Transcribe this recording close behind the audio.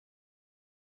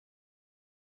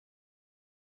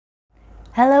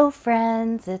Hello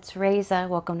friends, it's Reza.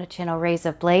 Welcome to channel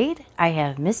Reza Blade. I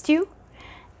have missed you,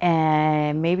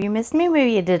 and maybe you missed me,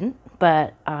 maybe you didn't,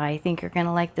 but I think you're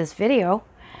gonna like this video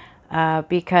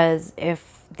because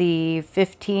if the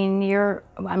 15-year,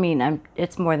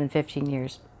 it's more than 15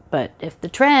 years, but if the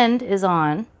trend is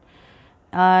on,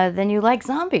 then you like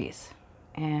zombies,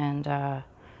 and then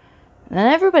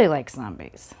everybody likes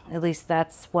zombies. At least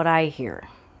that's what I hear,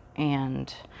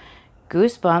 and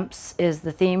Goosebumps is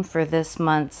the theme for this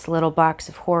month's Little Box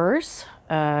of Horrors,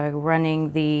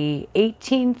 running the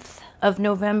 18th of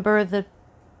November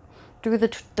through the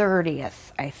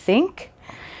 30th, I think.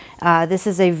 This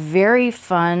is a very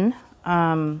fun,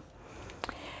 well,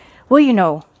 you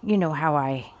know how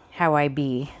I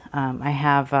be. I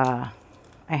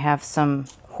have some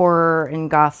horror and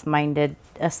goth-minded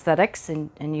aesthetics,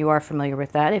 and you are familiar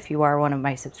with that if you are one of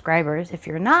my subscribers. If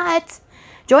you're not,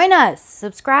 join us,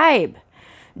 subscribe.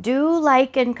 Do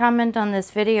like and comment on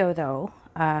this video though.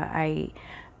 I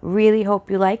really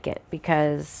hope you like it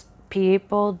because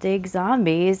people dig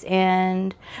zombies,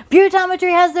 and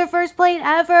Beautometry has their first plate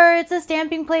ever. It's a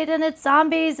stamping plate and it's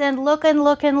zombies, and look and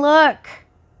look and look.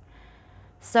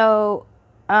 So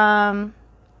I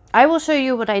will show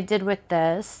you what I did with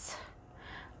this.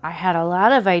 I had a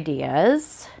lot of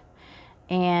ideas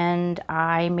and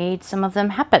I made some of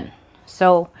them happen.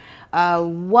 So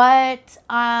what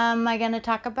am I going to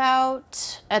talk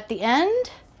about at the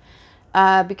end?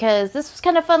 Because this was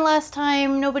kind of fun last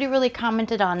time. Nobody really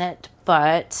commented on it,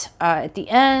 but at the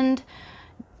end,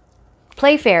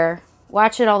 play fair,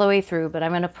 watch it all the way through, but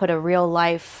I'm going to put a real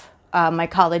life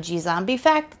mycology zombie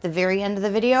fact at the very end of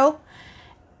the video.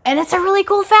 And it's a really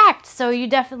cool fact, so you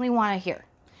definitely want to hear.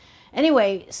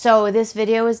 Anyway, so this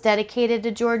video is dedicated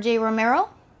to George A. Romero.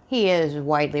 He is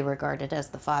widely regarded as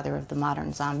the father of the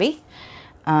modern zombie.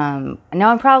 Now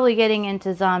I'm probably getting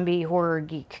into zombie horror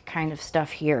geek kind of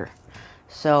stuff here.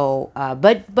 So,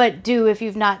 but do, if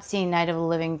you've not seen Night of the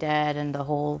Living Dead and the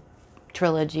whole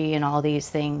trilogy and all these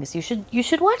things, you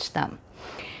should watch them.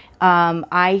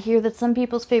 I hear that some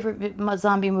people's favorite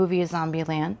zombie movie is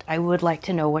Zombieland. I would like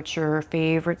to know what's your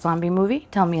favorite zombie movie.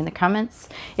 Tell me in the comments.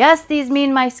 Yes, these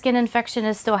mean my skin infection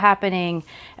is still happening.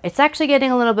 It's actually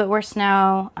getting a little bit worse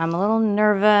now. I'm a little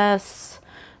nervous.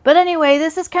 But anyway,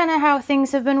 this is kind of how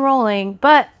things have been rolling.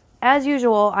 But as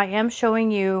usual, I am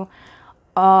showing you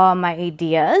my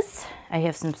ideas. I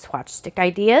have some swatch stick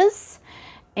ideas.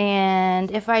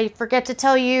 And if I forget to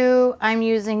tell you, I'm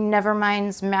using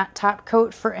NeVerMind's matte top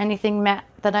coat for anything matte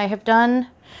that I have done.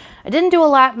 I didn't do a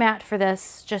lot matte for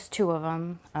this, just 2 of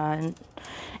them.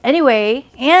 Anyway,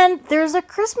 and there's a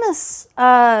Christmas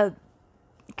kind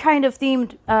of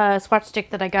themed swatch stick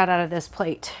that I got out of this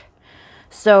plate.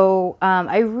 So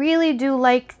I really do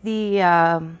like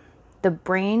the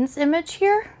brains image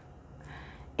here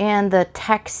and the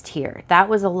text here. That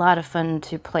was a lot of fun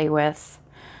to play with.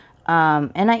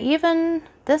 And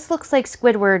this looks like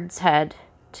Squidward's head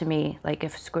to me, like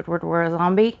if Squidward were a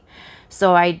zombie.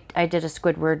 So I did a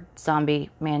Squidward zombie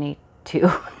Manny too.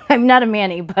 I'm not a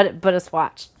Manny, but a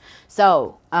swatch.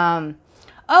 So,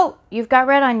 oh, you've got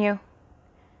red on you.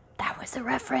 That was a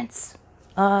reference.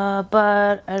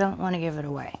 But I don't want to give it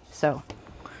away. So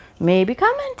maybe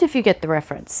comment if you get the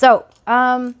reference. So,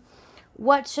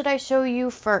 what should I show you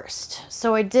first?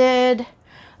 So I did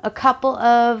a couple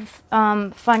of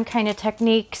fun kind of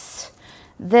techniques.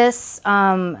 This,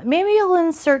 maybe I'll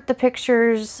insert the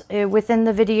pictures within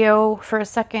the video for a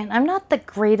second. I'm not the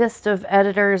greatest of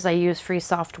editors. I use free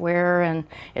software and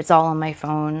it's all on my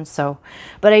phone. So,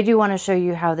 but I do want to show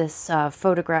you how this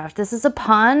photographed. This is a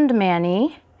pond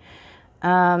Manny,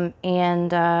 and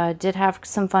did have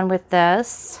some fun with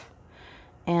this.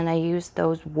 And I used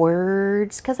those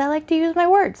words because I like to use my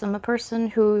words. I'm a person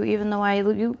who, even though I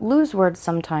lose words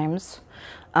sometimes,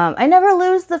 I never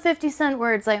lose the 50-cent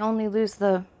words. I only lose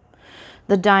the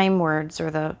dime words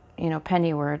or the,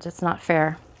 penny words. It's not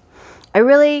fair.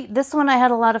 This one I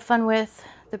had a lot of fun with.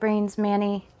 The brains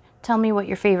Manny. Tell me what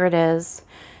your favorite is.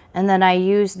 And then I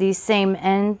used these same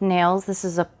end nails. This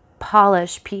is a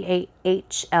Polish, P-A-H-L-I-S-H.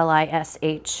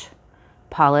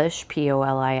 Polish,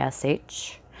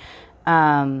 P-O-L-I-S-H.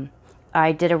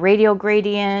 I did a radial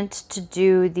gradient to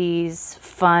do these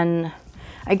fun.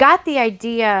 I got the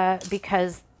idea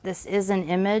because this is an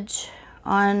image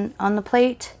on the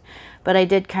plate, but I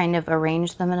did kind of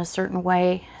arrange them in a certain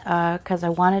way because I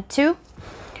wanted to.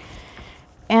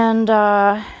 And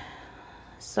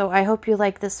so I hope you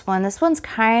like this one. This one's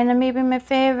kind of maybe my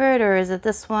favorite, or is it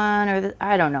this one, or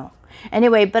I don't know.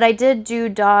 Anyway, but I did do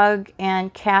dog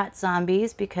and cat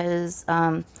zombies because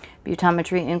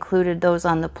Beautometry included those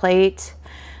on the plate.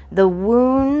 The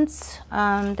wounds,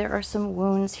 there are some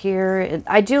wounds here.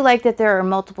 I do like that there are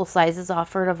multiple sizes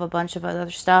offered of a bunch of other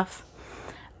stuff.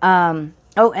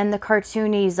 Oh, and the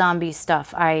cartoony zombie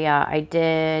stuff, I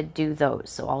did do those,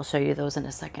 so I'll show you those in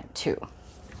a second too.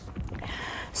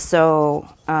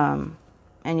 So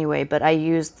anyway, but I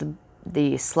used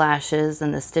the slashes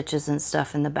and the stitches and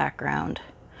stuff in the background.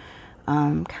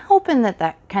 Hoping that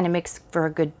that kind of makes for a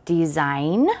good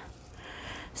design.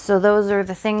 So those are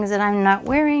the things that I'm not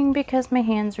wearing because my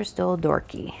hands are still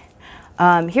dorky.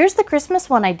 Here's the Christmas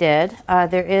one I did.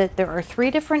 There are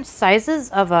 3 different sizes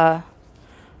of a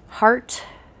heart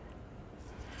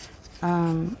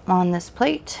on this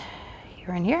plate,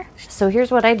 here and here. So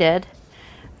here's what I did.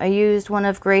 I used one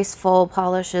of Graceful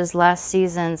Polish's last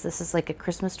season's. This is like a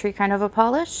Christmas tree kind of a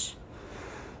polish.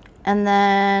 And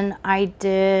then I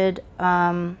did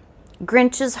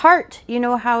Grinch's heart. You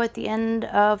know how at the end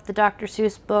of the Dr.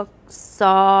 Seuss book,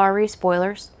 sorry,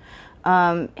 spoilers,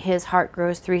 his heart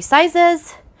grows 3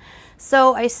 sizes.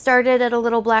 So I started at a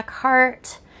little black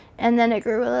heart, and then it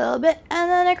grew a little bit,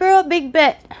 and then it grew a big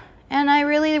bit. And I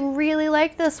really, really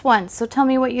like this one. So tell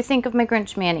me what you think of my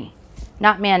Grinch Manny.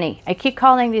 Not Manny. I keep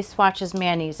calling these swatches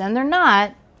Mannies, and they're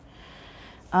not.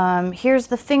 Here's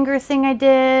the finger thing I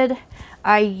did.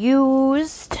 I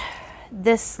used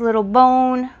this little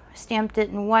bone, stamped it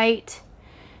in white,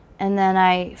 and then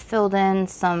I filled in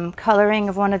some coloring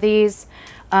of one of these.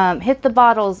 Hit the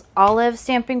Bottle's olive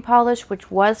stamping polish, which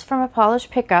was from a polish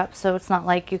pickup, so it's not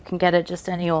like you can get it just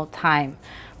any old time.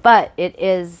 But it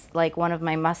is like one of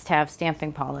my must-have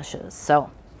stamping polishes. So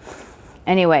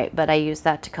anyway, but I used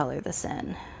that to color this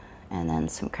in. And then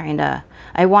some kind of,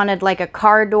 I wanted like a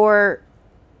car door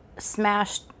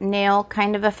smashed nail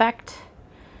kind of effect.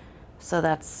 So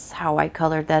that's how I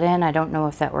colored that in. I don't know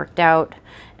if that worked out.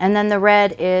 And then the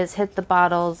red is Hit the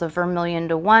Bottles of Vermilion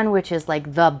to 1, which is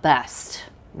like the best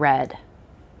red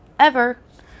ever.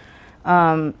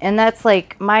 And that's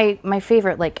like my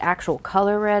favorite like actual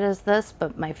color red is this,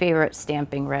 but my favorite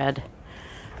stamping red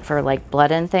for like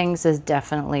blood and things is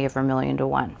definitely a Vermilion to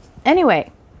 1.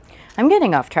 Anyway, I'm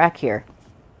getting off track here.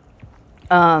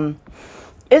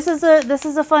 This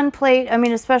is a fun plate. I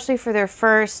mean, especially for their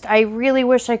first. I really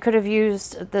wish I could have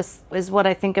used this, is what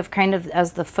I think of kind of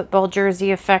as the football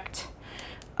jersey effect,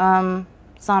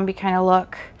 zombie kind of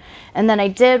look. And then I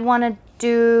did want to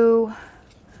do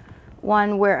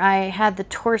one where I had the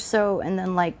torso and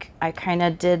then like I kind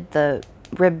of did the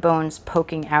rib bones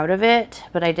poking out of it,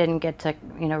 but I didn't get to,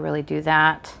 you know, really do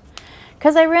that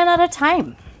because I ran out of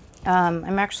time.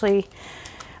 I'm actually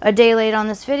a day late on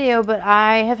this video, but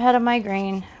I have had a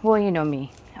migraine. Well, you know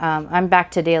me. I'm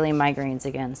back to daily migraines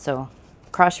again, so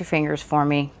cross your fingers for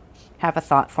me. Have a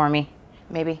thought for me,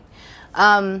 maybe.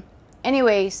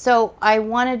 Anyway, so I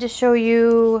wanted to show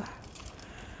you.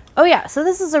 Oh yeah, so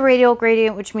this is a radial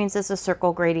gradient, which means it's a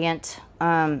circle gradient.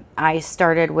 I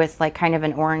started with like kind of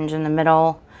an orange in the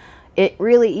middle. It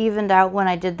really evened out when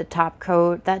I did the top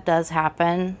coat. That does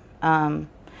happen.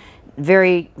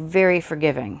 Very, very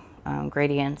forgiving.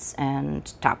 Gradients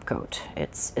and top coat.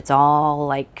 It's all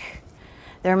like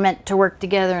they're meant to work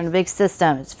together in a big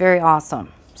system. It's very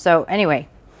awesome. So anyway,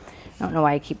 I don't know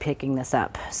why I keep picking this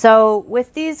up. So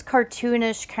with these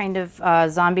cartoonish kind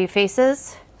of zombie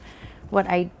faces, what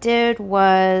I did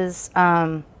was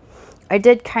I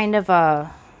did kind of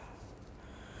a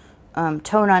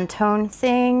tone on tone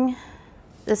thing.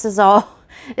 This is all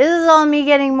me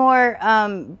getting more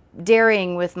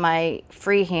daring with my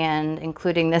freehand,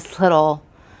 including this little.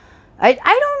 I don't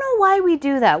know why we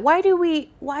do that. Why do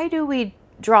we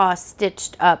draw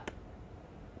stitched up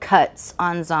cuts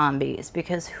on zombies?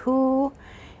 Because who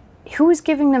is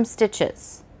giving them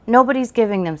stitches? Nobody's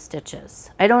giving them stitches.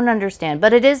 I don't understand,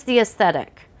 but it is the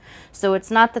aesthetic. So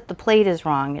it's not that the plate is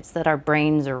wrong, it's that our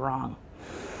brains are wrong.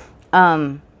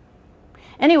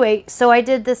 Anyway, so I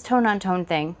did this tone on tone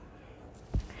thing.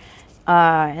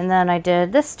 And then I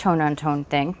did this tone on tone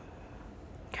thing.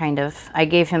 Kind of. I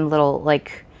gave him little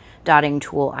like dotting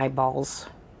tool eyeballs.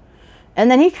 And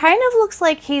then he kind of looks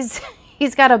like he's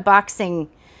got a boxing,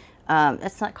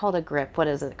 it's not called a grip. What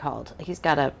is it called? He's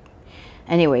got a,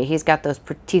 anyway, he's got those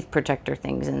teeth protector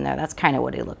things in there. That's kind of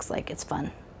what he looks like. It's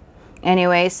fun.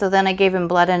 Anyway, so then I gave him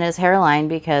blood in his hairline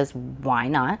because why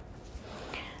not?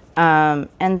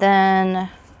 And then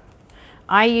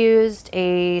I used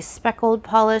a speckled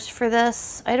polish for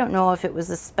this. I don't know if it was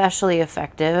especially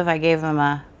effective. I gave him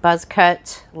a buzz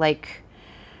cut, like,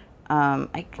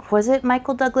 was it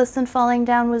Michael Douglas in Falling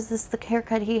Down? Was this the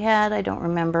haircut he had? I don't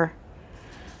remember.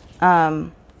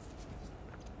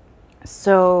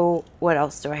 So what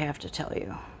else do I have to tell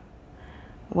you?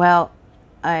 Well,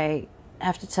 I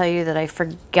have to tell you that I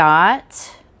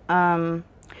forgot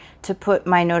to put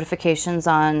my notifications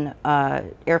on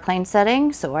airplane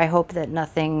setting, so I hope that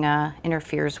nothing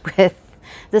interferes with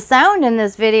the sound in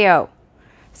this video.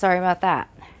 Sorry about that.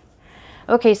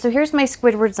 Okay, so here's my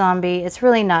Squidward zombie. It's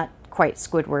really not quite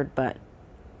Squidward, but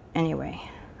anyway,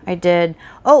 I did.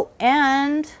 Oh,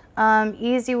 and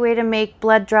easy way to make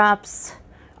blood drops,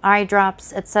 eye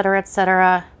drops, etc.,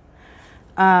 etc.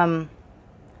 You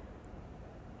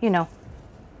know,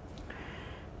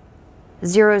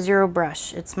 0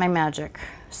 brush. It's my magic.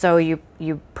 So you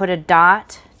put a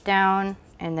dot down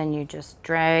and then you just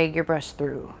drag your brush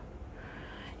through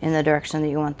in the direction that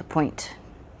you want the point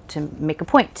to make a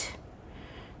point.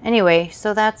 Anyway,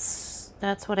 so that's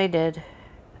what I did.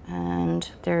 And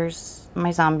there's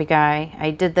my zombie guy. I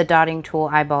did the dotting tool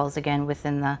eyeballs again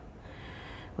within the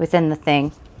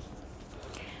thing.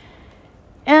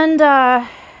 And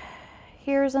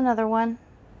here's another one.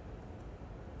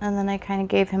 And then I kind of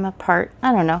gave him a part.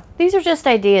 I don't know. These are just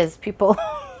ideas, people.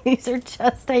 These are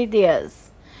just ideas.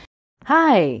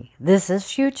 Hi, this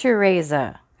is Future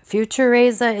Reza. Future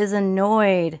Reza is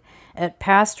annoyed at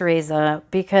past Reza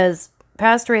because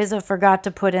past Reza forgot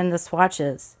to put in the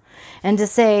swatches. And to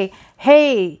say,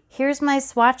 hey, here's my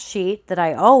swatch sheet that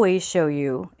I always show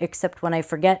you, except when I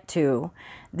forget to.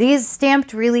 These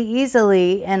stamped really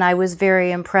easily, and I was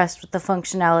very impressed with the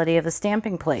functionality of the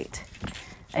stamping plate.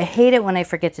 I hate it when I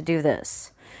forget to do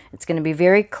this. It's going to be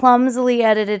very clumsily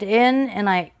edited in, and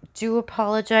I do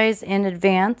apologize in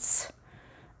advance.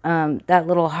 That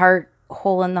little heart,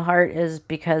 hole in the heart, is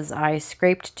because I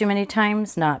scraped too many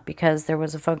times, not because there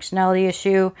was a functionality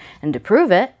issue. And to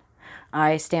prove it,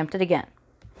 I stamped it again.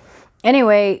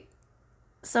 Anyway,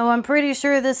 so I'm pretty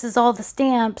sure this is all the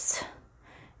stamps.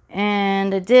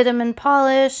 And I did them in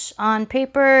polish on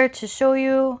paper to show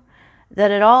you that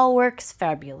it all works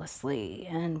fabulously.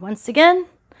 And once again,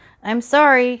 I'm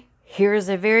sorry, here's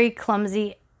a very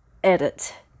clumsy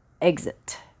exit.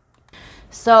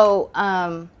 So,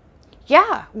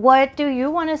 yeah, what do you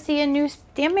want to see in new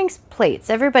stamping plates?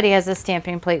 Everybody has a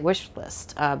stamping plate wish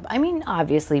list. I mean,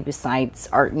 obviously, besides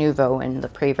Art Nouveau and the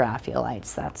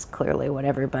Pre-Raphaelites, that's clearly what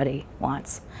everybody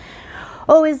wants.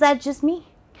 Oh, is that just me?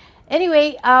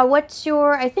 Anyway, what's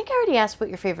your, I think I already asked what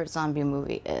your favorite zombie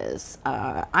movie is.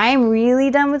 I'm really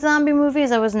done with zombie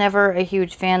movies. I was never a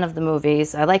huge fan of the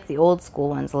movies. I like the old school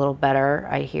ones a little better.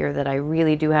 I hear that I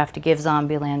really do have to give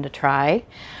Zombieland a try.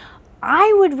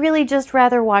 I would really just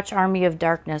rather watch Army of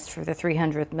Darkness for the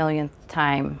 300th millionth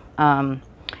time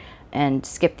and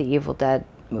skip the Evil Dead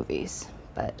movies.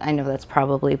 But I know that's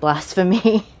probably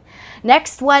blasphemy.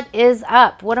 Next, what is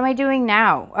up? What am I doing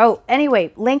now? Oh,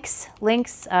 anyway, links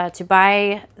to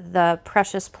buy the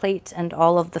precious plate and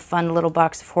all of the fun little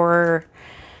box of horror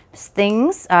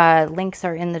things. Links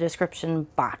are in the description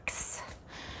box.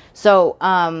 So,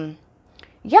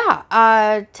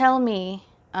 yeah, tell me.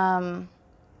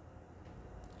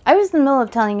 I was in the middle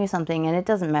of telling you something and it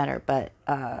doesn't matter, but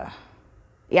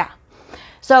yeah.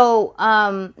 So,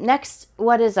 next,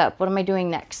 what is up? What am I doing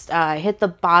next? Hit the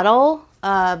bottle.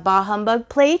 Bah Humbug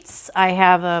plates. I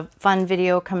have a fun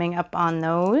video coming up on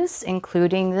those,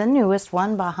 including the newest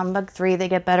one, Bah Humbug 3. They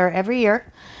get better every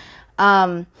year.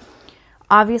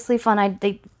 Obviously fun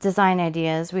design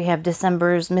ideas. We have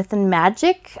December's Myth and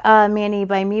Magic Mani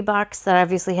by Me box that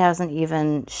obviously hasn't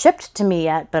even shipped to me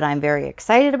yet, but I'm very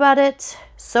excited about it.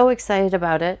 So excited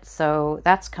about it. So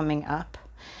that's coming up.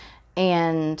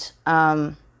 And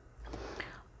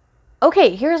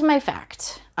okay, here's my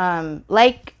fact.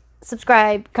 Like,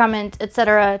 subscribe, comment,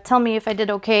 etc. Tell me if I did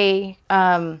okay.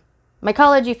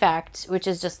 Mycology fact, which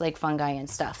is just like fungi and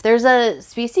stuff. There's a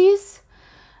species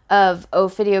of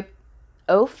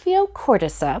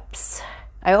Ophiocordyceps.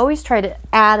 I always try to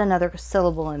add another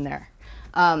syllable in there.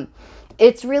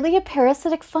 It's really a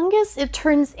parasitic fungus. It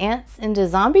turns ants into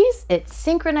zombies. It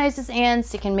synchronizes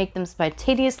ants. It can make them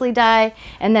spontaneously die.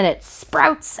 And then it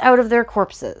sprouts out of their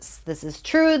corpses. This is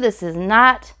true. This is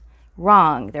not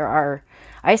wrong.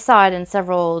 I saw it in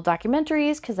several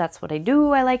documentaries because that's what I do.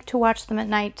 I like to watch them at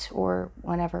night or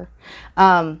whenever.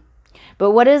 But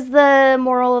what is the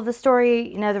moral of the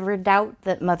story? Never doubt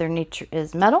that Mother Nature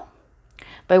is metal,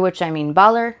 by which I mean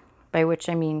baller, by which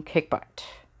I mean kick butt.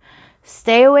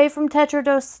 Stay away from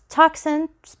tetradose toxin,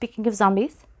 speaking of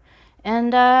zombies,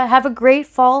 and have a great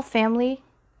fall family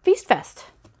feast fest.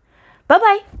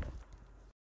 Bye-bye.